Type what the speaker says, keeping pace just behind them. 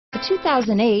The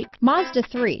 2008 Mazda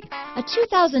 3, a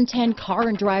 2010 Car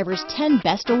and Driver's 10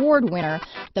 Best Award winner,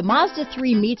 the Mazda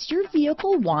 3 meets your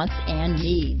vehicle wants and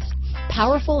needs.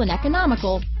 Powerful and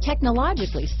economical,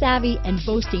 technologically savvy, and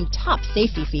boasting top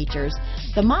safety features,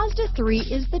 the Mazda 3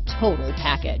 is the total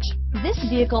package. This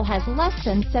vehicle has less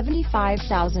than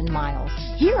 75,000 miles.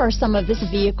 Here are some of this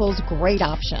vehicle's great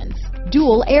options: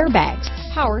 dual airbags,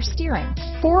 power steering,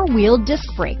 four-wheel disc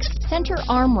brakes, center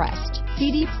armrest,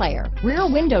 CD player, rear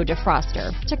window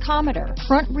defroster, tachometer,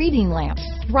 front reading lamps,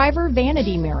 driver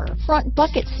vanity mirror, front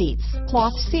bucket seats,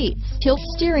 cloth seats, tilt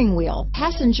steering wheel,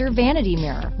 passenger vanity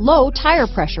mirror, low tire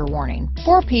pressure warning,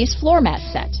 four-piece floor mat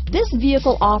set. This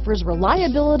vehicle offers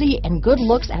reliability and good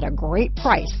looks at a great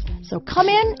price. So come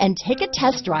in and take a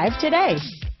test drive today.